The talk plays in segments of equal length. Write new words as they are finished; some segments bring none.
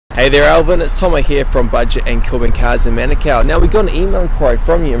Hey there Elvin, it's Tomo here from Budget and Kilburn Cars in Manukau. Now we got an email inquiry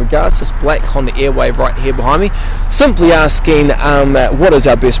from you in regards to this black Honda Airwave right here behind me. Simply asking what is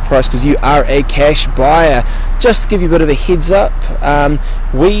our best price because you are a cash buyer. Just to give you a bit of a heads up,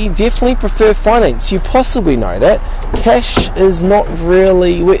 we definitely prefer finance. You possibly know that. Cash is not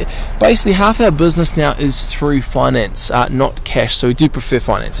really, basically half our business now is through finance, not cash, so we do prefer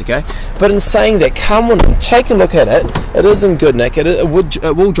finance, okay? But in saying that, come on and take a look at it. It is in good nick, it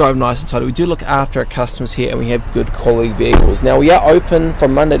will drive nice and tidy. We do look after our customers here and we have good quality vehicles. Now we are open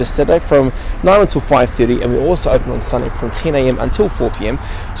from Monday to Saturday from 9 until 5:30 and we're also open on Sunday from 10 AM until 4 PM.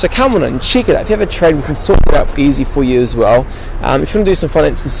 So come on and check it out. If you have a trade, we can sort it out easy for you as well. If you want to do some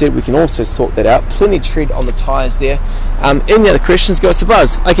finance instead, we can also sort that out. Plenty of tread on the tyres there. Any other questions, give us a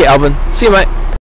buzz. Okay Alvin, see you mate.